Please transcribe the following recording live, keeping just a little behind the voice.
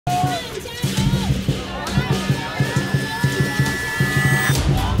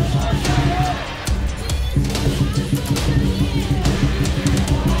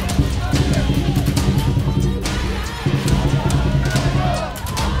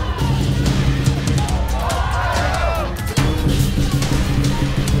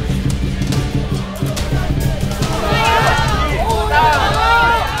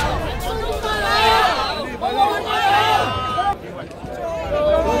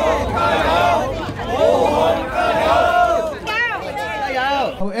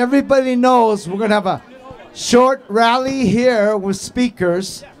everybody knows we're going to have a short rally here with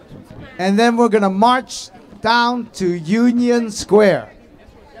speakers, and then we're going to march down to Union Square.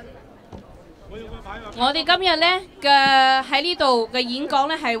 我哋今日咧嘅喺呢度嘅演講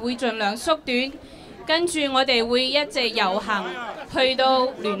咧係會盡量縮短，跟住我哋會一直遊行去到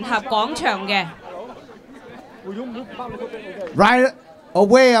聯合廣場嘅。Right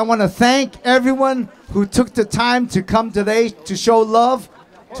away, I want to thank everyone who took the time to come today to show love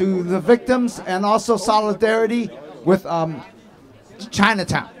to the victims and also solidarity with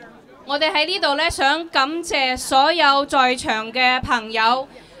Chinatown. 我哋喺呢度咧想感謝所有在場嘅朋友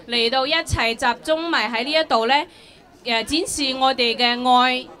嚟到一齊集中埋喺呢一度咧，展示我哋嘅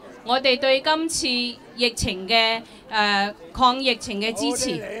愛，我哋對今次疫情嘅抗疫情嘅支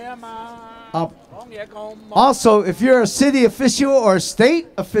持。Also, if you're a city official or a state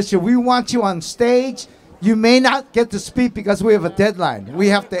official, we want you on stage. You may not get to speak because we have a deadline. We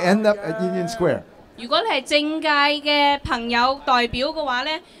have to end up at Union Square. 如果你係政界嘅朋友代表嘅話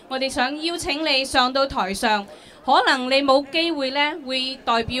咧，我哋想邀請你上到台上。可能你冇機會咧會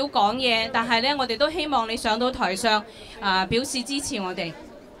代表講嘢，但係咧我哋都希望你上到台上表示支持我哋。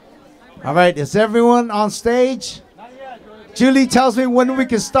All right, is everyone on stage? Julie tells me when we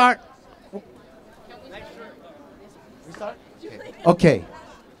can start. Okay.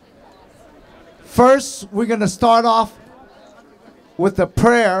 First, we're going to start off with a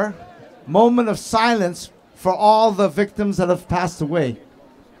prayer, moment of silence for all the victims that have passed away.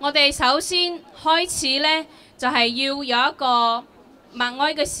 我哋首先開始咧，就係要有一個默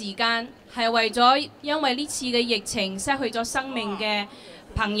哀嘅時間，係為咗因為呢次嘅疫情失去咗生命嘅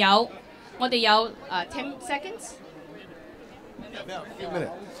朋友。我哋有10 seconds.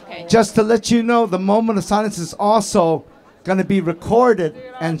 Okay. Just to let you know, the moment of silence is also going to be recorded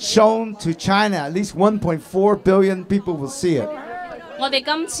and shown to China. At least 1.4 billion people will see it. 我哋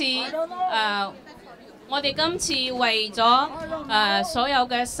今次為咗所有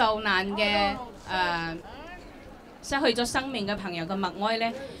嘅受難嘅失去咗生命嘅朋友嘅默哀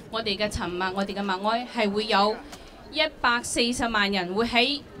咧，我哋嘅沉默，我哋嘅默哀係會有140萬人會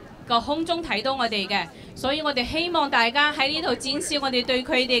喺個空中睇到我哋嘅，所以我哋希望大家喺呢度展示我哋對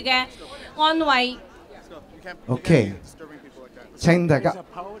佢哋嘅安慰。Okay. 請大家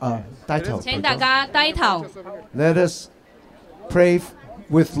低頭。請大家低頭。Let us pray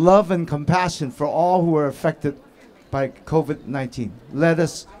with love and compassion for all who are affected by COVID-19. Let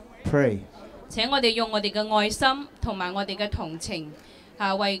us pray. 請我哋用我哋嘅愛心同埋我哋嘅同情，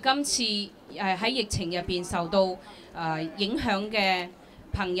為今次喺疫情入邊受到影響嘅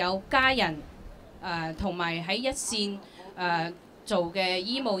朋友、家人，同埋喺一線做嘅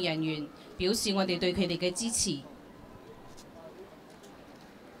醫務人員，表示我哋對佢哋嘅支持。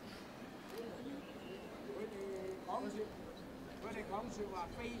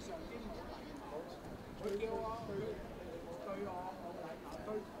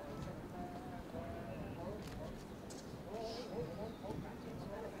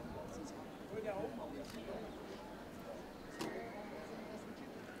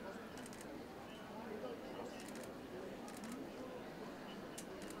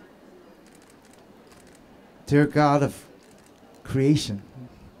Dear God of creation,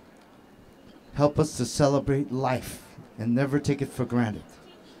 help us to celebrate life and never take it for granted.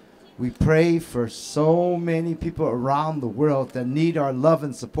 We pray for so many people around the world that need our love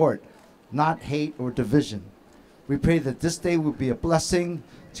and support, not hate or division. We pray that this day will be a blessing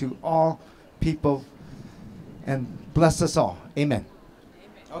to all people and bless us all. Amen.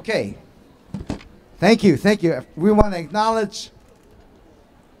 Okay. Thank you. Thank you. We want to acknowledge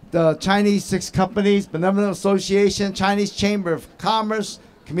the Chinese 6 Companies, Benevolent Association, Chinese Chamber of Commerce,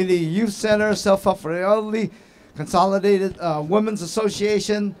 Community Youth Center, Self-Help for the Elderly, Consolidated Women's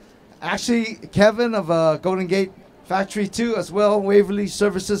Association, actually Kevin of Golden Gate Factory 2 as well, Waverly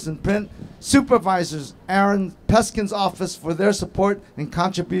Services and Print, Supervisors Aaron Peskin's office for their support and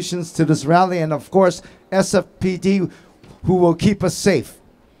contributions to this rally, and of course SFPD who will keep us safe.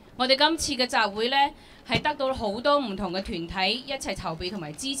 我哋今次嘅集會咧，係得到好多唔同嘅團體一齊籌備同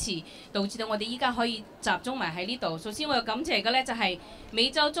埋支持，導致到我哋依家可以集中埋喺呢度。首先我要感謝嘅咧就係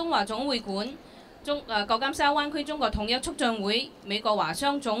美洲中華總會館、舊金山灣區中國統一促進會、美國華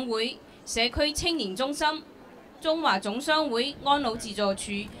商總會、社區青年中心、中華總商會、安老自助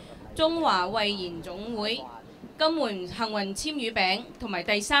處、中華惠賢總會、金門幸運簽語餅同埋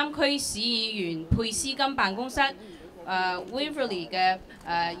第3區市議員佩斯金辦公室、Waverly 嘅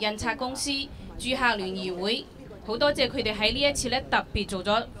印刷公司、住客聯誼會，好多謝佢哋喺呢一次咧特別做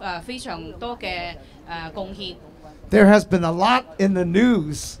咗非常多嘅貢獻。There has been a lot in the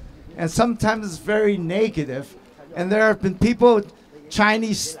news, and sometimes it's very negative, and there have been people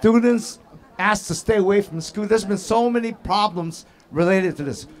Chinese students asked to stay away from school. There's been so many problems related to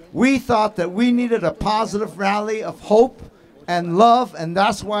this. We thought that we needed a positive rally of hope and love, and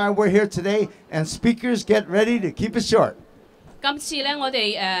that's why we're here today. And speakers, get ready to keep it short. 今次咧，我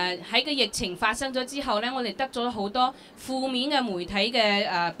哋喺個疫情發生咗之後咧，我哋得咗好多負面嘅媒體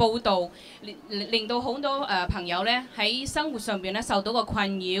嘅報導，令到好多朋友咧喺生活上邊咧受到個困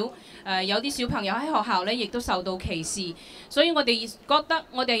擾。有啲小朋友喺學校咧亦都受到歧視，所以我哋覺得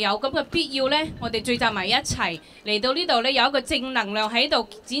我哋有咁嘅必要咧，我哋聚集埋一齊嚟到呢度咧，有一個正能量喺度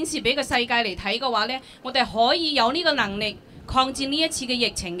展示俾個世界嚟睇嘅話咧，我哋可以有呢個能力抗戰呢一次嘅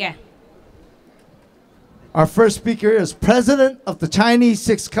疫情嘅。Our first speaker is President of the Chinese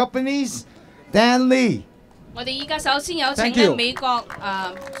 6 Companies, Dan Lee. 我哋依家首先有請咧美國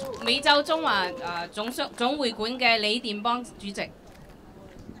美洲中華總會館嘅李電邦主席。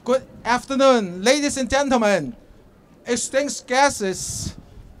Good afternoon, ladies and gentlemen, distinguished guests.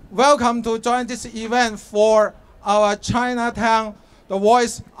 Welcome to join this event for our Chinatown, the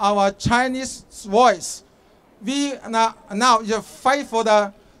voice, our Chinese voice. We now fight for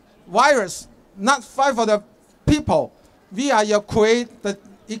the virus. Not fight for the people. We are create the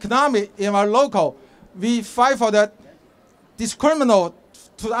economy in our local. We fight for the discriminate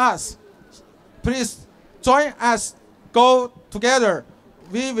to us. Please join us. Go together.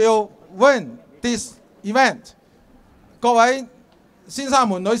 We will win this event. 各位先生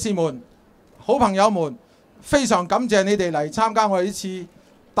們、女士們、好朋友們，非常感謝你哋嚟參加我哋呢次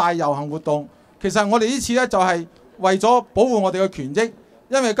大遊行活動。其實我哋呢次咧就係為咗保護我哋嘅權益。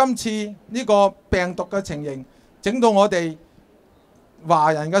因為今次呢個病毒嘅情形，整到我哋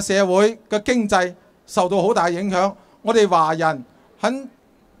華人嘅社會嘅經濟受到好大影響。我哋華人喺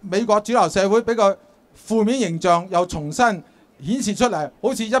美國主流社會比較負面形象又重新顯示出嚟，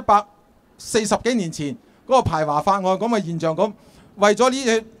好似140幾年前嗰個排華法案咁嘅現象咁。為咗呢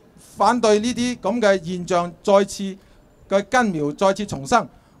啲反對呢啲咁嘅現象再次嘅根苗再次重生，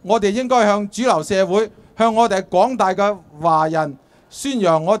我哋應該向主流社會，向我哋廣大嘅華人宣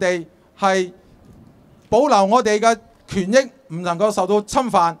揚我哋係保留我哋嘅權益唔能夠受到侵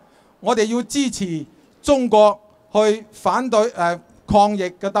犯，我哋要支持中國去反對抗疫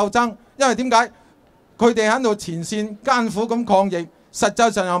嘅鬥爭，因為點解佢哋喺度前線艱苦咁抗疫，實際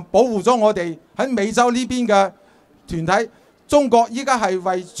上又保護咗我哋喺美洲呢邊嘅團體。中國依家係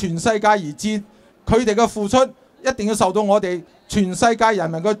為全世界而戰，佢哋嘅付出一定要受到我哋全世界人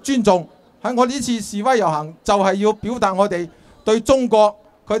民嘅尊重。喺我呢次示威遊行就係要表達我哋對中國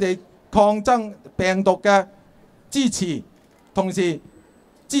佢哋抗爭病毒嘅支持，同時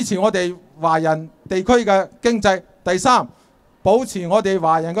支持我哋華人地區嘅經濟。第三，保持我哋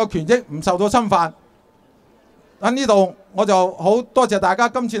華人嘅權益唔受到侵犯。喺呢度我就好多謝大家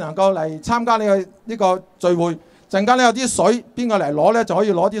今次能夠嚟參加呢個聚會。陣間咧有啲水，邊個嚟攞咧就可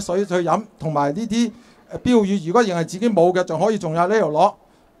以攞啲水去飲，同埋呢啲標語，如果認為自己冇嘅，仲有呢度攞。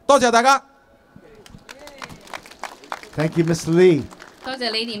多謝大家。Thank you, Mr. Lee. 多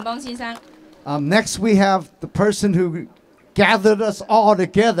謝李電邦先生。Next, we have the person who gathered us all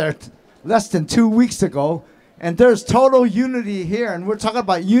together less than 2 weeks ago, and there's total unity here, and we're talking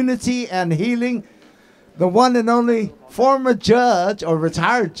about unity and healing. The one and only former judge or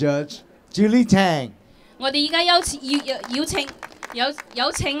retired judge, Julie Tang. 我哋而家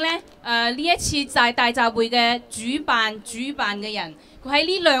有請咧呢一次大集會嘅主辦嘅人，佢喺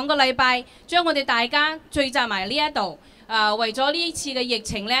呢2個禮拜將我哋大家聚集埋呢一度，為咗呢次嘅疫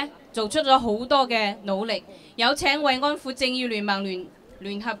情咧做出咗好多嘅努力。有請慰安婦正義聯盟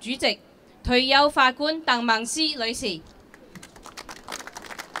聯合主席、退休法官鄧孟思女士。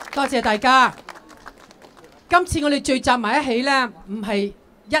多謝大家。今次我哋聚集埋一起咧，唔係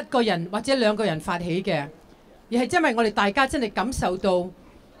1個人或者2個人發起嘅，而係因為我哋大家真係感受到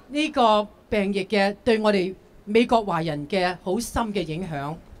呢個病疫嘅對我哋美國華人嘅好深嘅影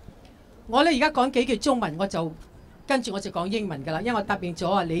響。我咧而家講幾句中文，跟住我就講英文㗎啦，因為我答應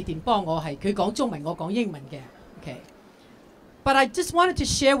咗李電幫我係佢講中文，我講英文嘅。Okay. But I just wanted to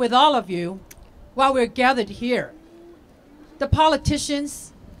share with all of you while we're gathered here, the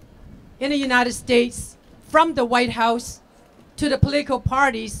politicians in the United States, from the White House to the political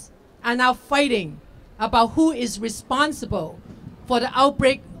parties, are now fighting about who is responsible for the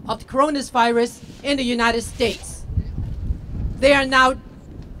outbreak of the coronavirus in the United States. They are now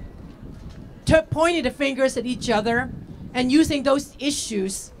pointing the fingers at each other and using those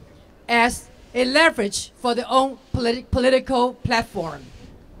issues as a leverage for their own political platform.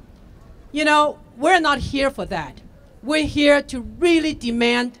 You know, we're not here for that. We're here to really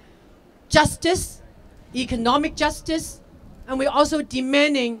demand justice, economic justice, and we're also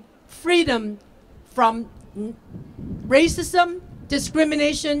demanding freedom from racism,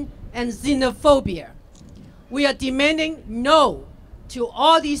 discrimination, and xenophobia. We are demanding no to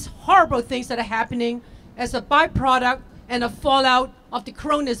all these horrible things that are happening as a byproduct and a fallout of the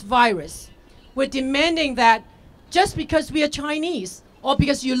coronavirus. We're demanding that just because we are Chinese or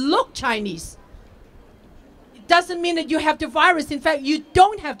because you look Chinese, it doesn't mean that you have the virus. In fact, you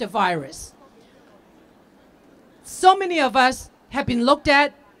don't have the virus. So many of us have been looked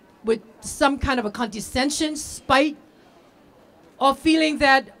at with some kind of a condescension, spite, or feeling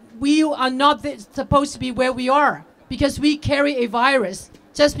that we are not supposed to be where we are because we carry a virus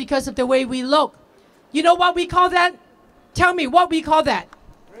just because of the way we look. You know what we call that? Tell me what we call that.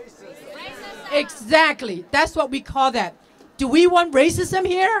 Racism. Exactly. That's what we call that. Do we want racism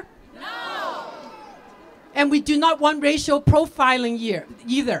here? No. And we do not want racial profiling here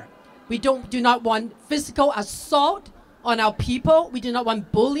either. We do not want physical assault on our people. We do not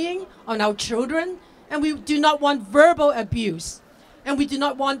want bullying on our children. And we do not want verbal abuse. And we do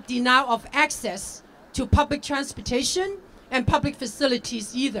not want denial of access to public transportation and public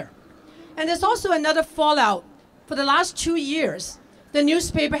facilities either. And there's also another fallout. For the last 2 years, the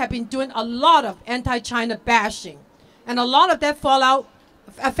newspaper have been doing a lot of anti-China bashing. And a lot of that fallout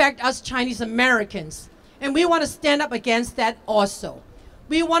affect us Chinese Americans. And we want to stand up against that also.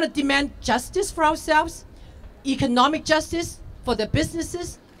 We want to demand justice for ourselves, economic justice for the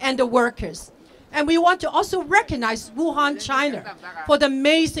businesses and the workers. And we want to also recognize Wuhan, China, for the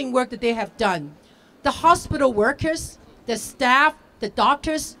amazing work that they have done. The hospital workers, the staff, the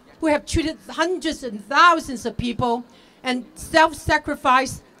doctors, who have treated hundreds and thousands of people and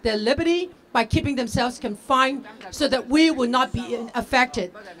self-sacrificed their liberty by keeping themselves confined so that we will not be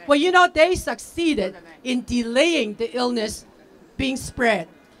affected. Well, you know, they succeeded in delaying the illness being spread.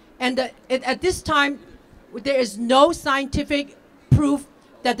 And at this time, there is no scientific proof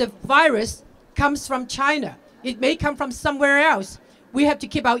that the virus comes from China. It may come from somewhere else. We have to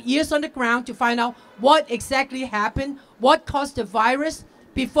keep our ears on the ground to find out what exactly happened, what caused the virus,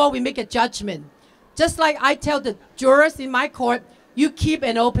 before we make a judgment. Just like I tell the jurors in my court, you keep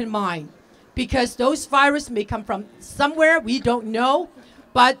an open mind because those viruses may come from somewhere we don't know,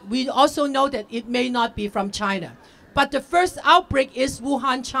 but we also know that it may not be from China. But the first outbreak is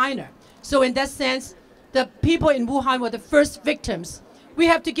Wuhan, China. So in that sense, the people in Wuhan were the first victims. We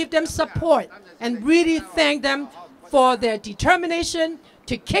have to give them support and really thank them for their determination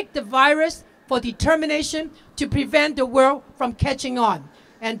to kick the virus, for determination to prevent the world from catching on.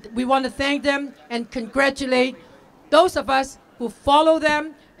 And we want to thank them and congratulate those of us who follow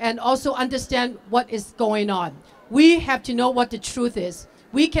them and also understand what is going on. We have to know what the truth is.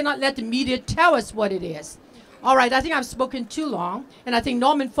 We cannot let the media tell us what it is. All right, I think I've spoken too long, and I think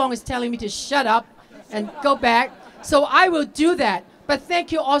Norman Fong is telling me to shut up and go back. So I will do that. But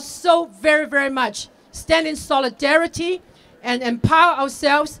thank you all so very, very much. Stand in solidarity and empower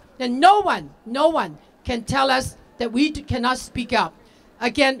ourselves. And no one can tell us that we cannot speak up.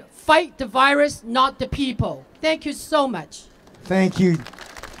 Again, fight the virus, not the people. Thank you so much. Thank you,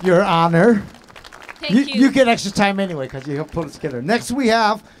 Your Honor. Thank you. You get extra time anyway because you helped pull it together. Next we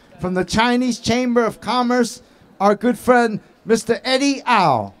have from the Chinese Chamber of Commerce, our good friend, Mr. Eddie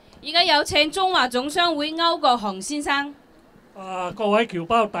Ao. 而家有請中華總商會歐國雄先生。各位僑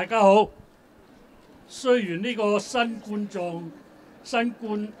胞大家好。雖然呢個新冠狀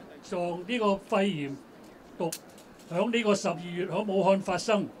呢個肺炎毒響呢個12月喺武漢發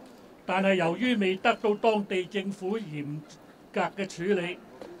生，但係由於未得到當地政府嚴格嘅處理，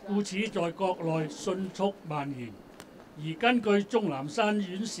故此在國內迅速蔓延。而根據鍾南山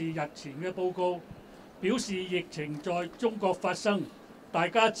院士日前嘅報告，表示疫情在中國發生，大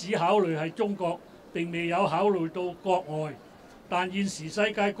家只考慮係中國，並未有考慮到國外。但現時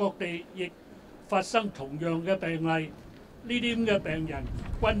世界各地亦發生同樣嘅病例，呢啲咁嘅病人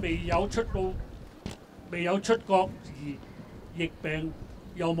均未有出國，而疫病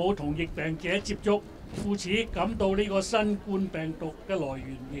又冇同疫病者接觸，故此感到呢個新冠病毒嘅來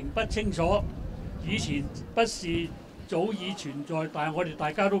源仍不清楚。以前不是早已存在，但係我哋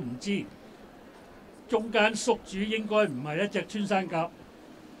大家都唔知。中間宿主應該唔係一隻穿山甲，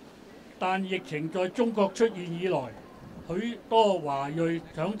但疫情在中國出現以來，許多華裔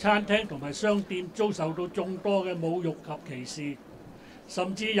響餐廳同埋商店遭受到眾多嘅侮辱及歧視，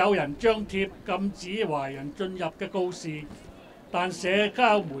甚至有人張貼禁止華人進入嘅告示。但社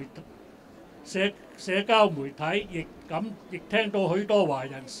交媒體亦聽到許多華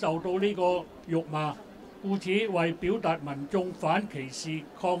人受到呢個辱罵，故此為表達民眾反歧視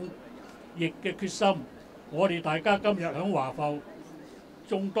抗疫嘅決心，我哋大家今日響華埠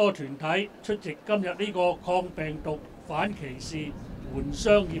眾多團體出席今日呢個抗病毒、反歧視、援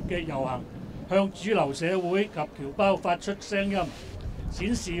商業嘅遊行，向主流社會及僑胞發出聲音，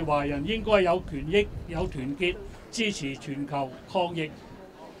顯示華人應該有權益、有團結，支持全球抗疫。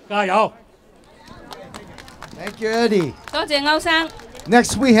加油！ Thank you, Eddie. 多謝歐生。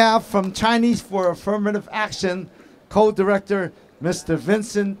 Next, we have from Chinese for Affirmative Action, Co-Director Mr.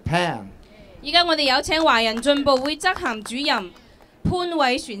 Vincent Pan. 而家我哋有請華人進步會執行主任潘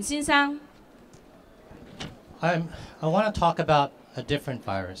偉璇先生。I want to talk about a different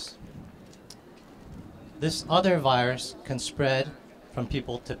virus. This other virus can spread from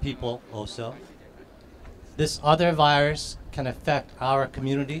people to people also. This other virus can affect our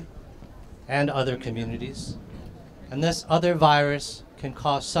community and other communities. And this other virus can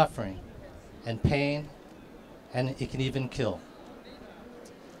cause suffering and pain, and it can even kill.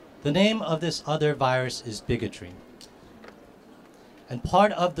 The name of this other virus is bigotry. And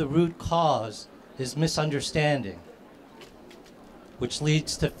part of the root cause is misunderstanding, which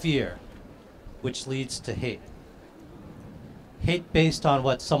leads to fear, which leads to hate. Hate based on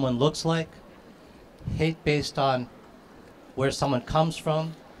what someone looks like, hate based on where someone comes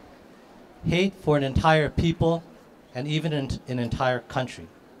from, hate for an entire people, and even an entire country.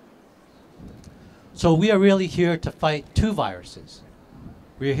 So we are really here to fight two viruses.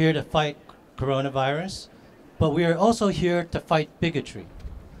 We are here to fight coronavirus, but we are also here to fight bigotry.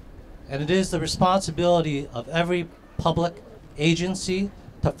 And it is the responsibility of every public agency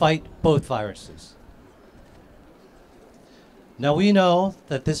to fight both viruses. Now we know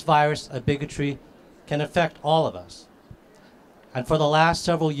that this virus of bigotry can affect all of us. And for the last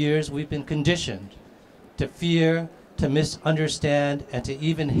several years, we've been conditioned to fear, to misunderstand, and to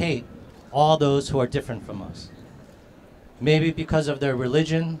even hate all those who are different from us. Maybe because of their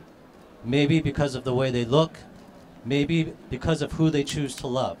religion, maybe because of the way they look, maybe because of who they choose to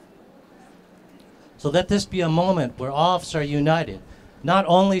love. So let this be a moment where all of us are united, not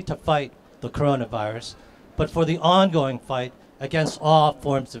only to fight the coronavirus, but for the ongoing fight against all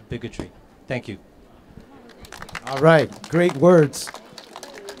forms of bigotry. Thank you. All right, great words.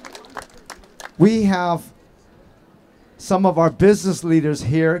 We have some of our business leaders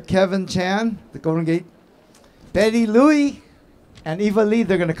here. Kevin Chan, the Golden Gate, Betty Louie, and Eva Lee.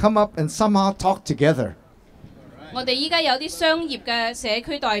 They're going to come up and somehow talk together. 我哋依家有啲商業嘅社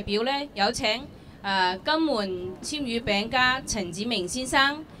區代表咧，有請金門簽語餅家陳子明先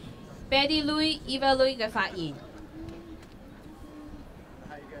生、Betty Louie、Eva Louie 嘅發言。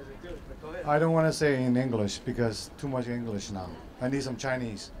I don't want to say in English because too much English now. I need some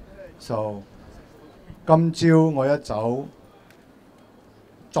Chinese. So, 今朝我一早，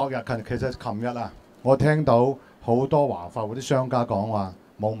昨日其實琴日啊，我聽到好多華埠嗰啲商家講話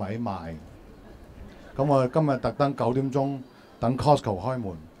冇米賣。咁我今日特登9點鐘等 Costco 開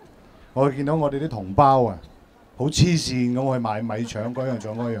門，我見到我哋啲同胞啊，好黐線咁去買米搶嗰樣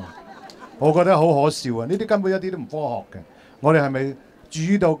搶嗰樣，我覺得好可笑啊！呢啲根本一啲都唔科學嘅。我哋係咪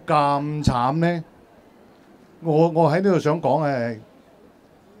煮到咁慘呢？我喺呢度想講係，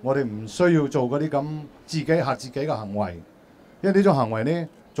我哋唔需要做嗰啲咁自己嚇自己嘅行為，因為呢種行為呢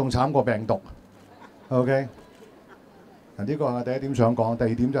仲慘過病毒。OK， 嗱呢個係第一點想講。第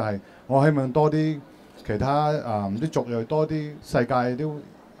二點就係、我希望多啲其他啲族裔多啲世界啲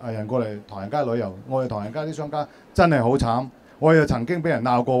人過嚟唐人街旅遊。我哋唐人街啲商家真係好慘，我哋曾經俾人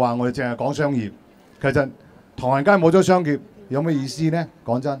鬧過話我哋淨係講商業，其實唐人街冇咗商業。有咩意思呢？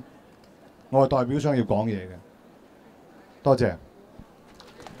講真，我係代表商業講嘢嘅。多謝。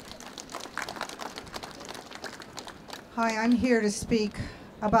Hi, I'm here to speak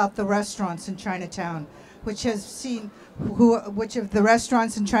about the restaurants in Chinatown, which of the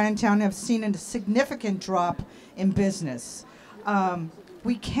restaurants in Chinatown have seen a significant drop in business.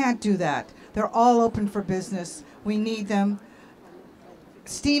 We can't do that. They're all open for business. We need them.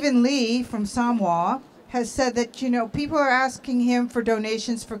 Stephen Lee from Samoa has said that, people are asking him for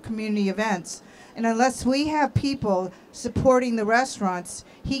donations for community events. And unless we have people supporting the restaurants,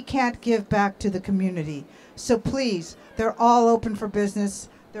 he can't give back to the community. So please, they're all open for business.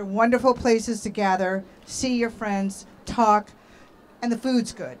 They're wonderful places to gather, see your friends, talk, and the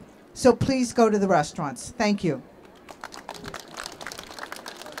food's good. So please go to the restaurants. Thank you.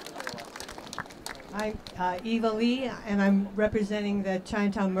 I'm Eva Lee, and I'm representing the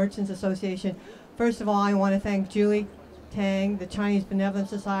Chinatown Merchants Association. First of all, I want to thank Julie Tang, the Chinese Benevolent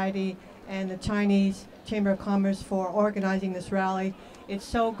Society, and the Chinese Chamber of Commerce for organizing this rally. It's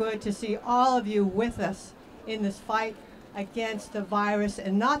so good to see all of you with us in this fight against the virus,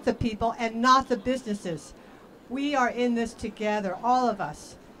 and not the people and not the businesses. We are in this together, all of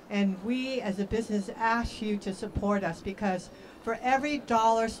us. And we as a business ask you to support us, because for every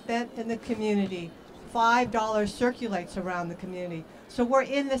dollar spent in the community, $5 circulates around the community. So we're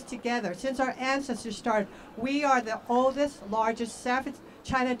in this together. Since our ancestors started, we are the oldest, largest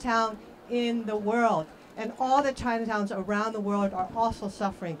Chinatown in the world. And all the Chinatowns around the world are also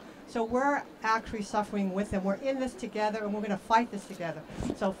suffering. So we're actually suffering with them. We're in this together, and we're going to fight this together.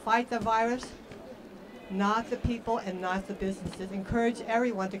 So fight the virus, not the people and not the businesses. Encourage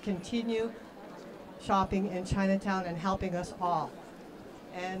everyone to continue shopping in Chinatown and helping us all.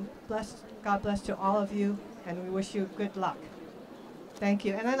 And God bless to all of you, and we wish you good luck. Thank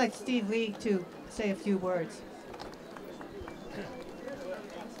you. And I'd like Steve Lee to say a few words.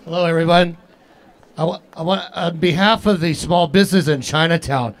 Hello, everyone. I want, on behalf of the small business in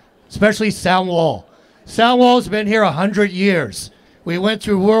Chinatown, especially Soundwall. Soundwall's been here 100 years. We went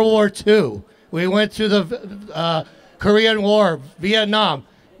through World War II. We went through the Korean War, Vietnam.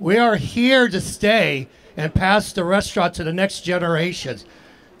 We are here to stay and pass the restaurant to the next generations.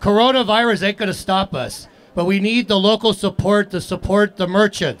 Coronavirus ain't going to stop us, but we need the local support to support the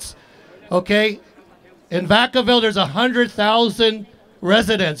merchants. Okay? In Vacaville, there's 100,000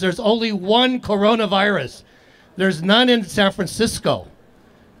 residents. There's only one coronavirus. There's none in San Francisco.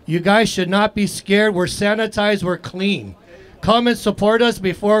 You guys should not be scared. We're sanitized. We're clean. Come and support us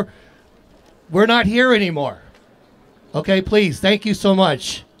before we're not here anymore. Okay, please. Thank you so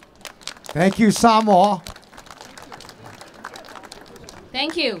much. Thank you, Samuel.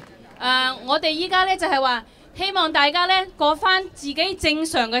 Thank you。我哋依家咧就係話，希望大家咧過翻自己正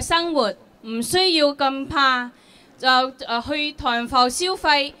常嘅生活，唔需要咁怕，就去唐人埠消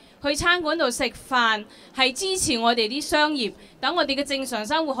費，去餐館度食飯，係支持我哋啲商業，等我哋嘅正常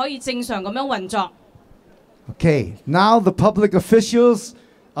生活可以正常咁樣運作。Okay, now the public officials,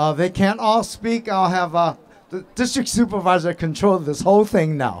 they can't all speak. I'll have the district supervisor control this whole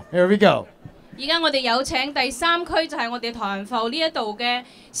thing now. Here we go. 而家我哋有請第三區就係我哋唐人埠呢一度嘅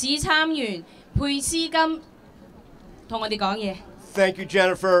市參員佩斯金同我哋講嘢。Thank you,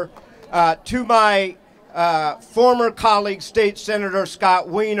 Jennifer. To my former colleague, State Senator Scott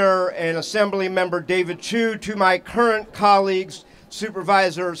Wiener and Assembly Member David Chu, to my current colleagues,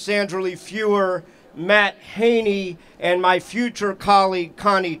 Supervisor Sandra Lee Fewer, Matt Haney, and my future colleague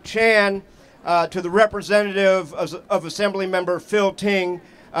Connie Chan, to the representative of Assembly Member Phil Ting,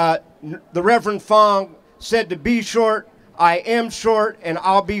 the Reverend Fong said to be short, I am short, and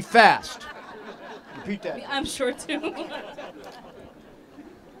I'll be fast. Repeat that. I'm short too.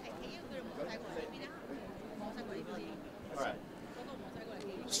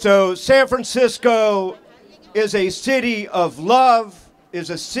 So San Francisco is a city of love, is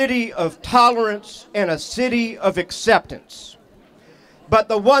a city of tolerance, and a city of acceptance. But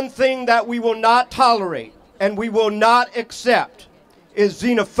the one thing that we will not tolerate and we will not accept is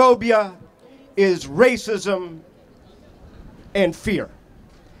xenophobia, is racism, and fear.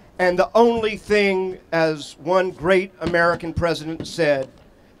 And the only thing, as one great American president said,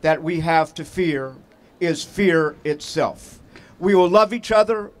 that we have to fear is fear itself. We will love each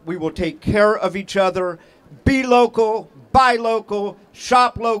other, we will take care of each other, be local, buy local,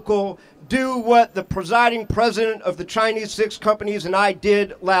 shop local, do what the presiding president of the Chinese Six Companies and I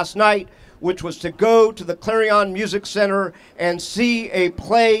did last night, which was to go to the Clarion Music Center and see a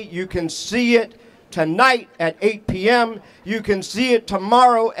play. You can see it tonight at 8 p.m. You can see it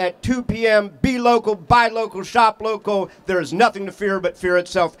tomorrow at 2 p.m. Be local, buy local, shop local. There is nothing to fear but fear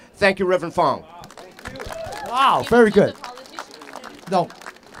itself. Thank you, Reverend Fong. Wow, very good. No.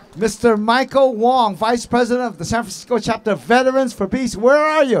 Mr. Michael Wong, Vice President of the San Francisco Chapter of Veterans for Peace. Where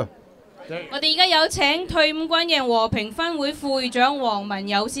are you? 我哋而家有請退伍軍營和平分會副會長黃文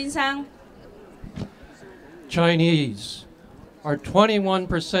友先生。Chinese are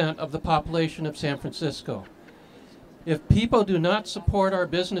 21% of the population of San Francisco. If people do not support our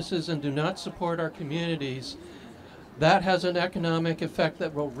businesses and do not support our communities, that has an economic effect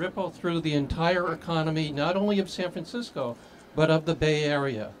that will ripple through the entire economy, not only of San Francisco, but of the Bay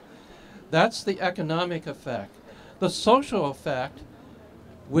Area. That's the economic effect. The social effect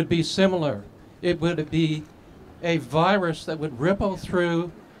would be similar. It would be a virus that would ripple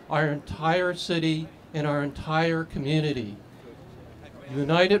through our entire city and our entire community.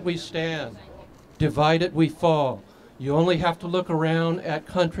 United we stand, divided we fall. You only have to look around at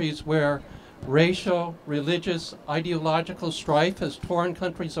countries where racial, religious, ideological strife has torn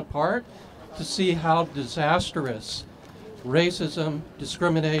countries apart to see how disastrous racism,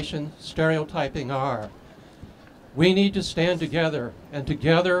 discrimination, stereotyping are. We need to stand together, and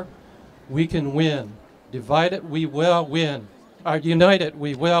together we can win. Divided, we will win. United,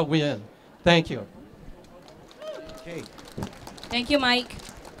 we will win. Thank you. Okay. Thank you, Mike.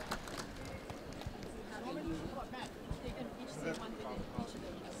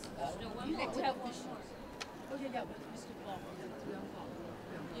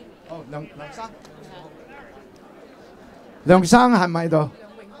 梁生係咪喺度？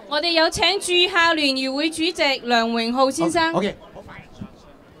我哋有請駐校聯誼會主席梁榮浩先生。OK。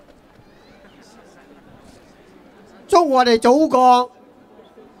祝我哋祖國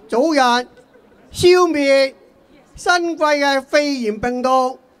早日消滅新貴嘅肺炎病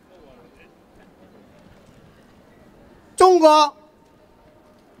毒。中國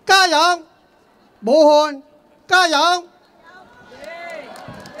加油！武漢加油！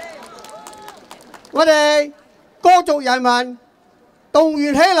我哋各族人民動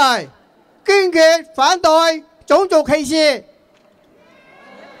員起嚟，堅決反對種族歧視，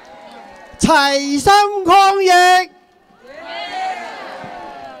齊心抗疫。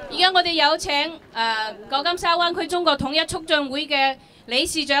而家我哋有請舊金沙灣區中國統一促進會嘅理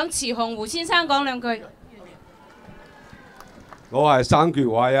事長池鴻湖先生講兩句。我係生決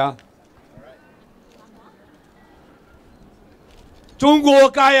位啊！中國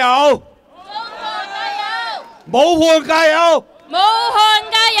加油！中國加油！武漢加油！武漢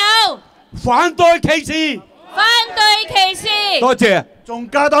加油！反對歧視！反對歧視！多謝。仲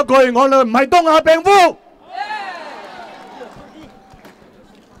加多句，我哋唔係東亞病夫。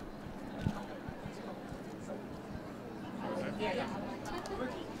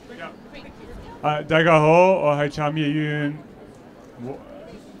大家好，我係參議員。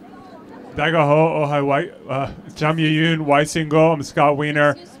大家好，我係參議員White Single. I'm Scott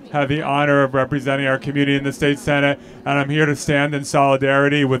Wiener. Have the honor of representing our community in the state Senate, and I'm here to stand in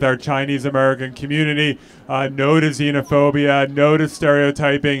solidarity with our Chinese American community. No to xenophobia, no to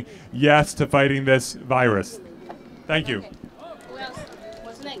stereotyping, yes to fighting this virus. Thank you. Who else?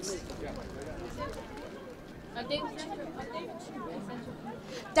 What's next?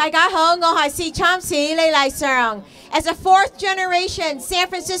 大家好，我係市參市李麗常。As a fourth generation San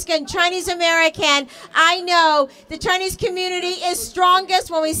Franciscan Chinese American, I know the Chinese community is strongest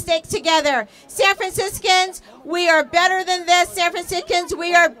when we stick together. San Franciscans, we are better than this. San Franciscans,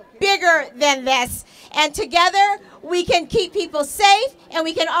 we are bigger than this. And together, we can keep people safe, and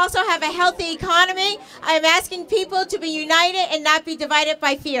we can also have a healthy economy. I'm asking people to be united and not be divided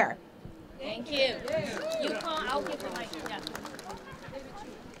by fear. Thank you. You call, I'll give the mic.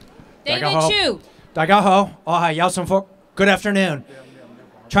 David Chu. 大家好，我係邱信福。Good afternoon.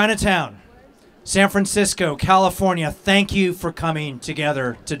 Chinatown, San Francisco, California, thank you for coming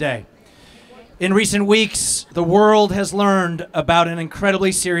together today. In recent weeks, the world has learned about an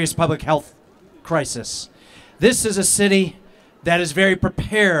incredibly serious public health crisis. This is a city that is very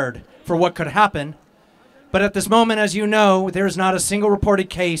prepared for what could happen, but at this moment, as you know, there is not a single reported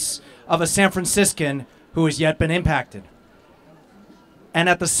case of a San Franciscan who has yet been impacted. And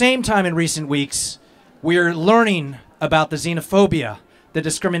at the same time in recent weeks, we're learning about the xenophobia, the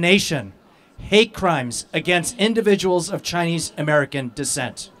discrimination, hate crimes against individuals of Chinese American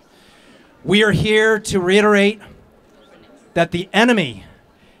descent. We are here to reiterate that the enemy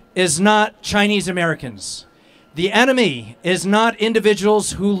is not Chinese Americans. The enemy is not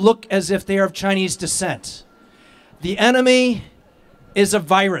individuals who look as if they are of Chinese descent. The enemy is a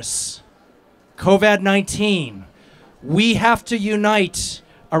virus, COVID-19. We have to unite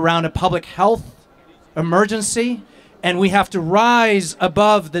around a public health emergency, and we have to rise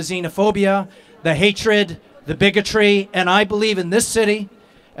above the xenophobia, the hatred, the bigotry, and I believe in this city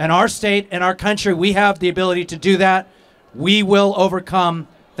and our state and our country, we have the ability to do that. We will overcome.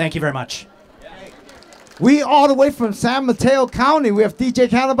 Thank you very much. We all the way from San Mateo County, we have DJ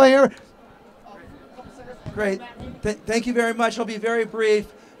Cannibal here. Great. Thank you very much. I'll be very brief.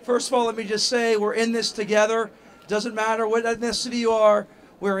 First of all, let me just say we're in this together. Doesn't matter what ethnicity you are,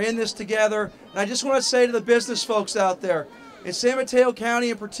 we're in this together. And I just want to say to the business folks out there, in San Mateo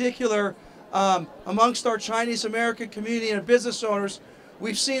County in particular, amongst our Chinese American community and business owners,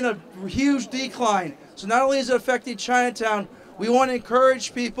 we've seen a huge decline. So not only is it affecting Chinatown, we want to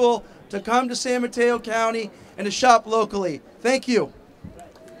encourage people to come to San Mateo County and to shop locally. Thank you.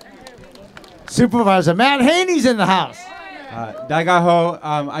 Supervisor Matt Haney's in the house. Dai Ga Ho,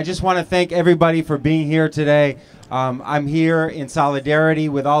 I just want to thank everybody for being here today. I'm here in solidarity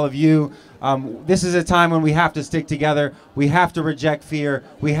with all of you. This is a time when we have to stick together. We have to reject fear.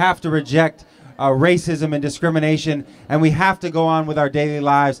 We have to reject racism and discrimination. And we have to go on with our daily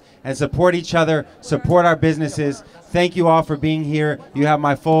lives and support each other, support our businesses. Thank you all for being here. You have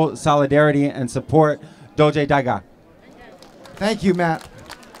my full solidarity and support. Doje Dai Ga. Thank you, Matt.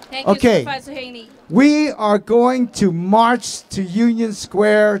 Thank you, Okay. Supervisor Haney. We are going to march to Union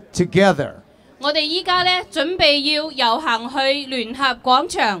Square together. 我哋依家咧準備要遊行去聯合廣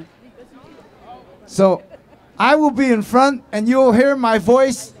場。So I will be in front and you'll hear my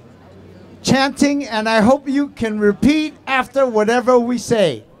voice chanting, and I hope you can repeat after whatever we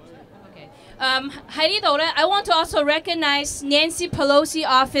say. 喺呢度咧 ，I want to also recognize Nancy Pelosi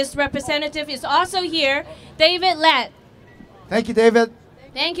office representative is also here, David Lett. Thank you, David.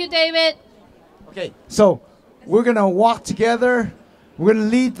 Thank you, David. Okay, so we're gonna walk together. We're gonna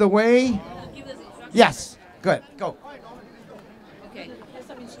lead the way. Yes, good. Go.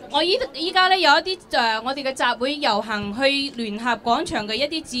 我依家咧有一啲我哋嘅集會遊行去聯合廣場嘅一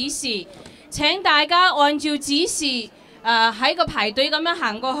啲指示，請大家按照指示。喺個排隊咁樣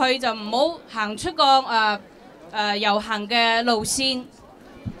行過去，就唔好行出個遊行嘅路線。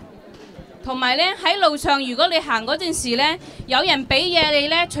同埋咧喺路上，如果你行嗰陣時咧，有人俾嘢你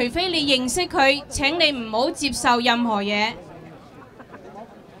咧，除非你認識佢，請你唔好接受任何嘢。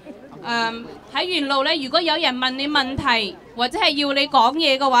喺沿路咧，如果有人問你問題，或者係要你講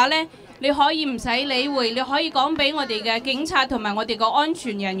嘢嘅話咧，你可以唔使理會，你可以講俾我哋嘅警察同埋我哋個安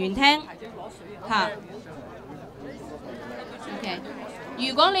全人員聽嚇。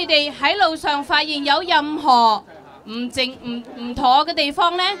如果你哋喺路上發現有任何唔妥嘅地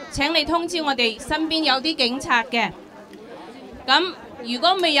方呢，請你通知我哋身邊有啲警察嘅。咁如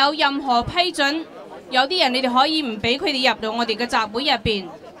果未有任何批准，有啲人你哋可以唔俾佢哋入到我哋嘅集會入邊。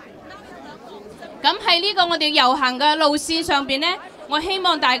咁喺呢個我哋遊行嘅路線上邊呢，我希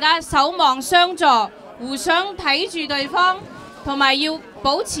望大家守望相助，互相睇住對方，同埋要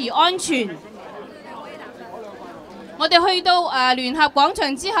保持安全。我哋去到聯合廣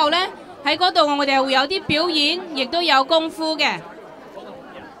場之後呢，喺嗰度我哋會有啲表演，亦都有功夫嘅。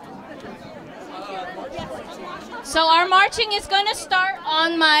So our marching is going to start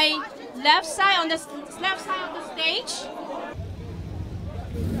on my left side, on the left side of the stage.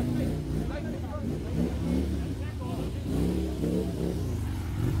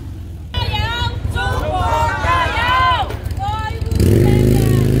 加油，中國加油！愛護病人，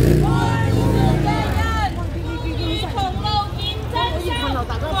愛護病人，公義同路見真心，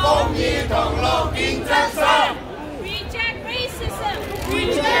公義同路見真心。Reject racism,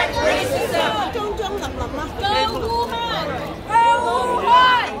 reject racism。中中林林啊！go Wuhan, go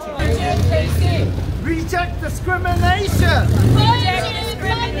Wuhan。Reject racism, reject discrimination, reject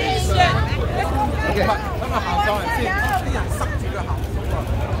discrimination。OK，等我行上嚟先，啲人塞住個口。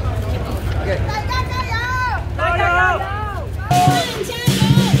OK，大家加油！加油！加油！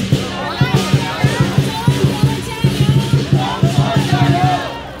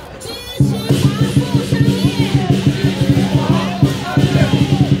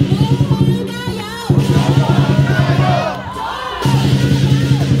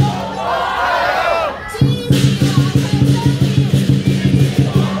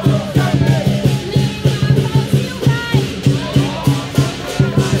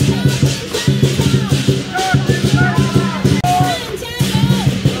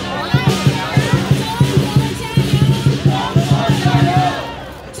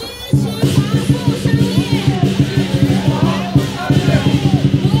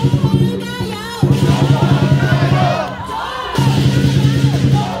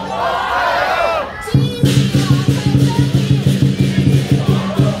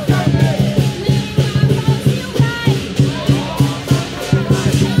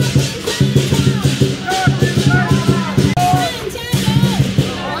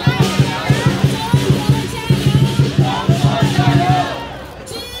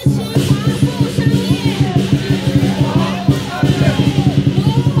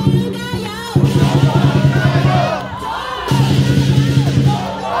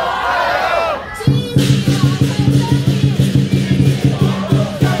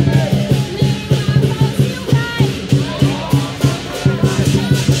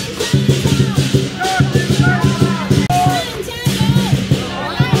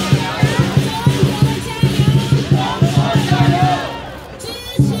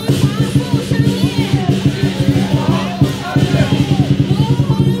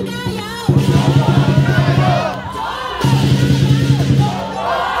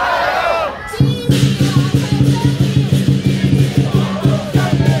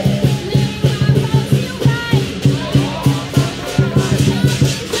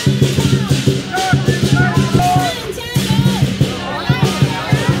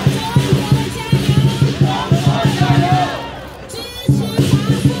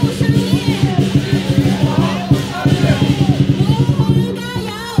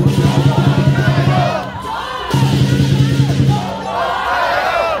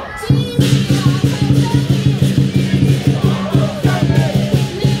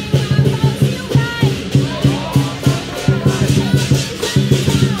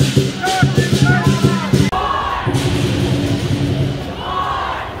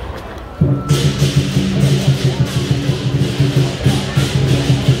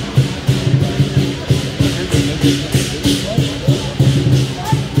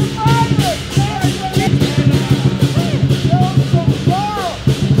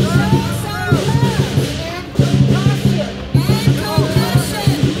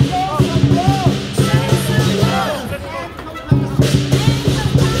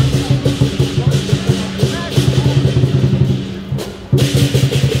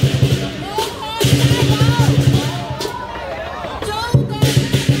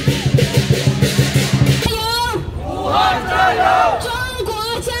汉加油！中国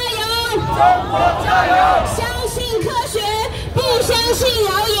加油！中国加油！相信科学，不相信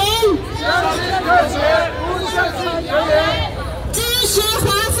谣言。相信科学，不相信谣言。支持华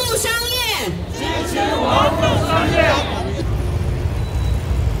富商业。支持华富商业。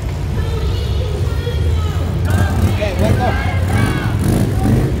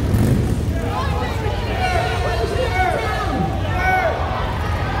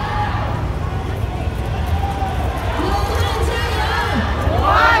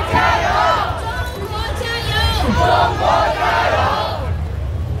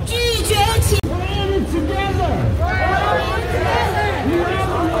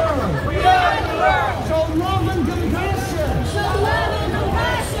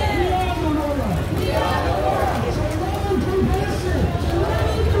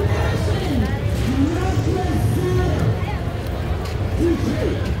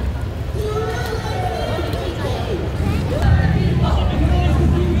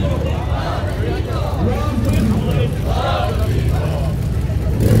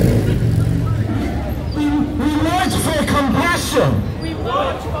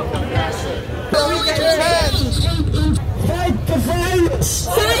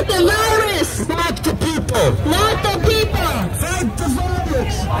Fight the virus, not the people. Not the people. Fight the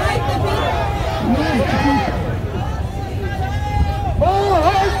virus. Fight the people. Not the people.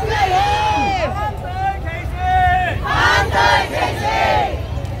 反对歧视！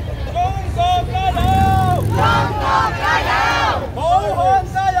中國加油！中國加油！武漢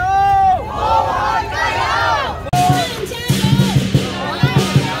加油！武漢加油！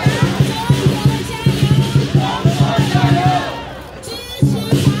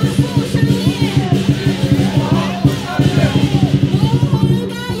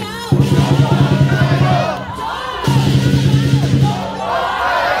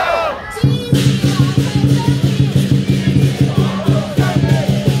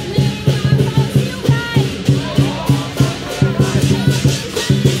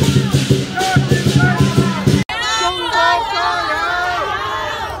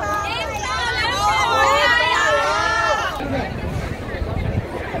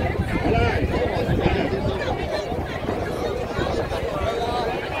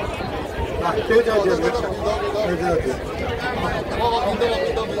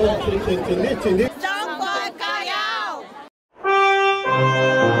中國加油！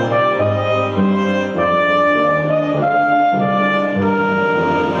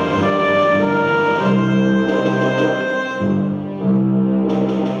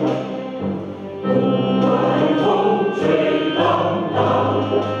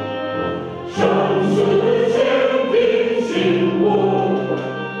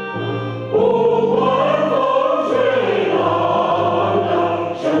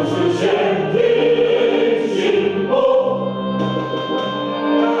城市先平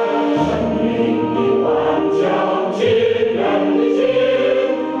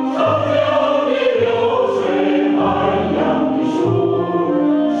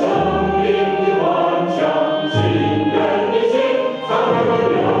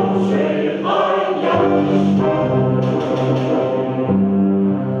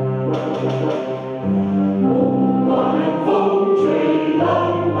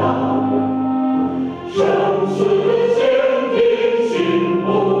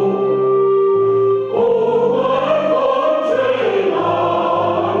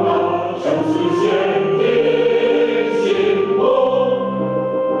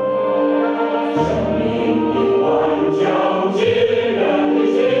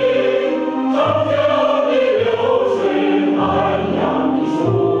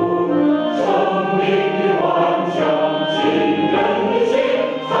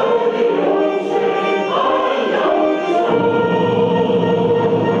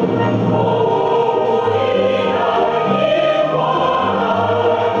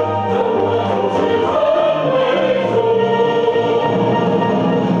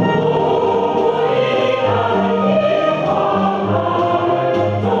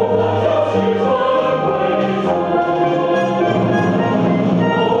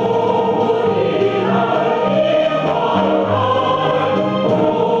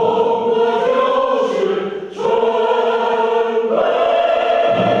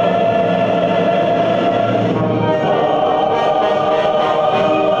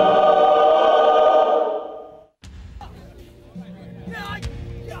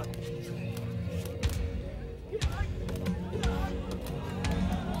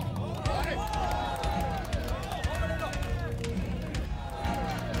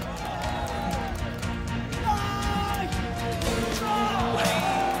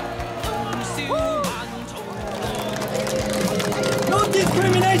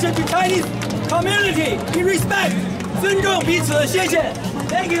committed to Chinese community in respect， 尊重彼此，谢谢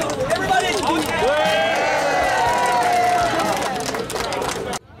 ，Thank you everybody。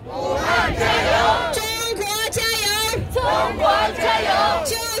武汉加油！中国加油！中国加油！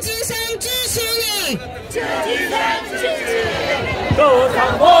旧金山支持你！旧金山支持你！共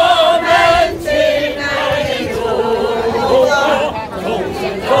产国。